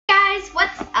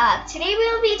up? Today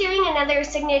we will be doing another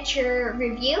signature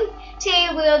review. Today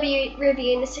we will be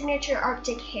reviewing the signature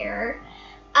Artic Hare.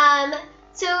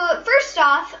 So first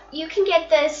off, you can get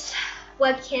this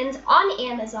Webkinz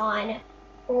on Amazon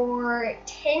for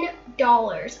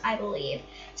 $10, I believe.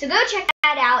 So go check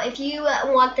that out if you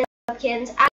want this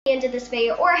Webkinz at the end of this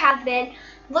video or have been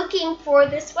looking for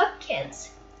this Webkinz.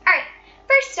 Alright,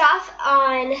 first off,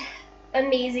 on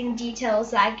amazing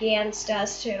details that Webkinz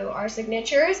does to our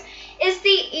signatures is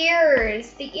the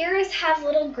ears. The ears have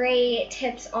little gray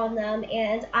tips on them,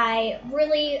 and I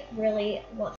really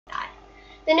love that.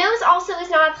 The nose also is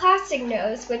not a plastic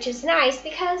nose, which is nice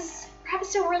because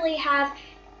rabbits don't really have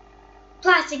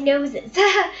plastic noses.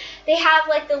 They have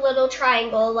like the little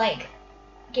triangle like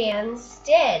Webkinz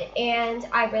did, and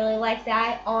I really like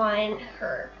that on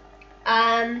her.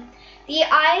 The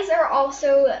eyes are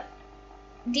also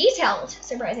detailed,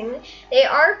 surprisingly. They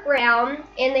are brown,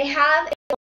 and they have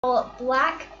a little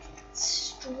black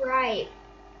stripe.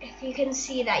 If you can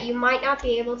see that, you might not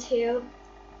be able to.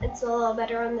 It's a little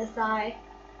better on this eye.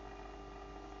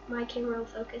 My camera will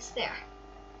focus there.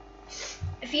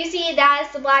 If you see, that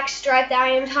is the black stripe that I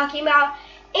am talking about,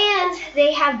 and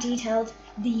they have detailed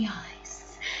the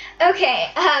eyes.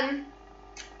 Okay,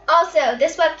 also,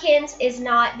 this Webkinz is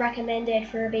not recommended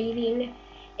for bathing.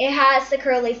 It has the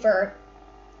curly fur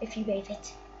if you bathe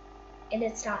it, and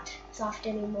it's not soft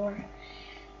anymore.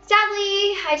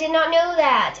 Sadly, I did not know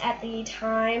that at the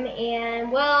time,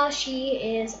 and well,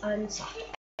 she is unsoft.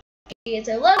 She is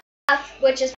a little rough,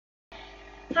 which is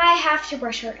I have to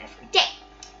brush her every day,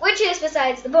 which is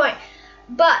besides the point.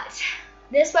 But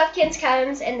this Webkinz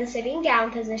comes in the sitting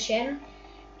down position,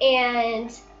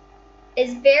 and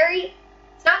is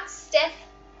it's not stiff,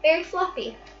 very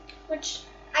fluffy, which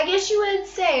I guess you would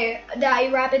say that a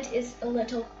rabbit is a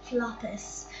little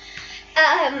floppus.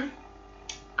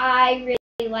 I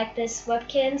really like this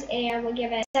Webkinz and will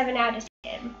give it 7 out of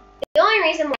 10. The only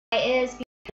reason why is because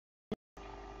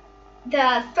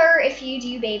the fur, if you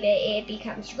do bathe it, it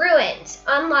becomes ruined.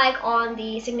 Unlike on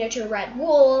the signature red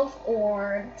wolf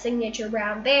or signature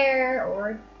brown bear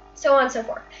or so on and so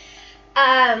forth.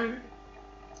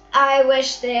 I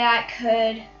wish that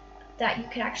you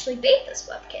could actually bathe this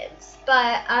Webkinz,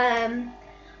 but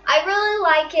I really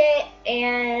like it,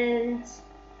 and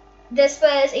this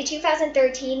was a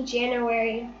 2013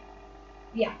 January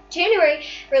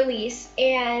release,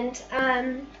 and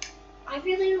I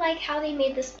really like how they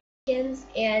made this Webkinz,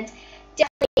 and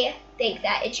definitely think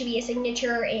that it should be a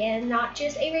signature and not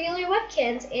just a regular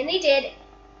Webkinz, and they did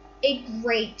a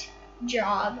great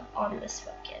job on this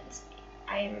Webkinz.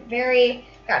 I am very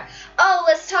proud. Oh,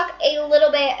 let's talk a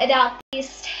little bit about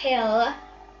this tail.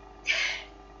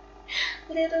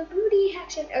 Little booty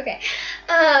action. Okay.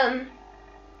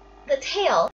 The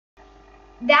tail.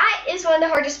 That is one of the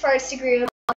hardest parts to groom.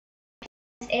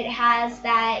 It has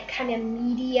that kind of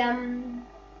medium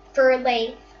fur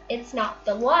length. It's not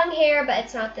the long hair, but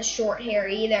it's not the short hair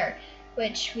either,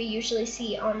 which we usually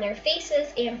see on their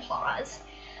faces and paws.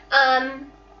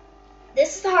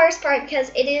 This is the hardest part because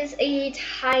it is a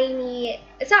tiny,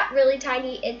 it's not really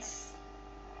tiny, it's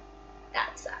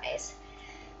that size.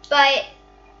 But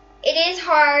it is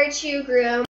hard to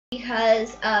groom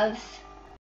because of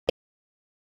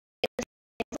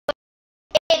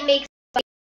it makes it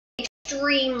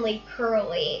extremely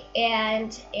curly,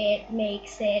 and it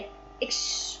makes it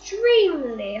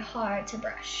extremely hard to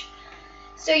brush.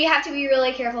 So you have to be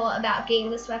really careful about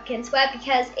getting this Webkinz wet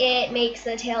because it makes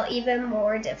the tail even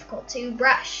more difficult to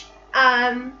brush.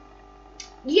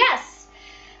 Yes,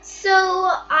 so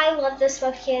I love this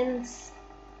Webkinz,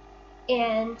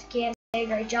 and Webkinz did a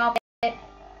great job at it.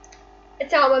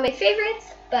 It's not one of my favorites,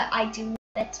 but I do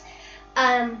love it.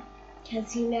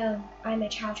 Because you know, I'm a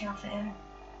Chow Chow fan,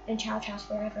 and Chow Chow's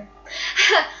forever.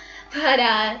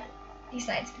 But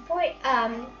besides the point,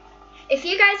 if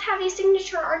you guys have a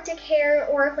signature Artic Hare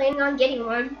or are planning on getting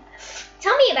one,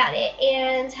 tell me about it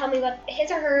and tell me what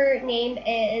his or her name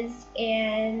is,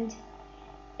 and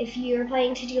if you're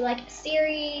planning to do like a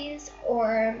series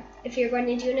or if you're going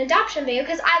to do an adoption video,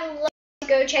 because I would love to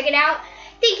go check it out.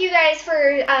 Thank you guys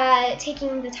for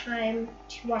taking the time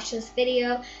to watch this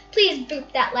video. Please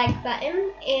boop that like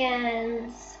button,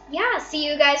 and yeah, see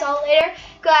you guys all later.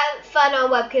 Go have fun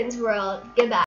on Webkinz World. Goodbye.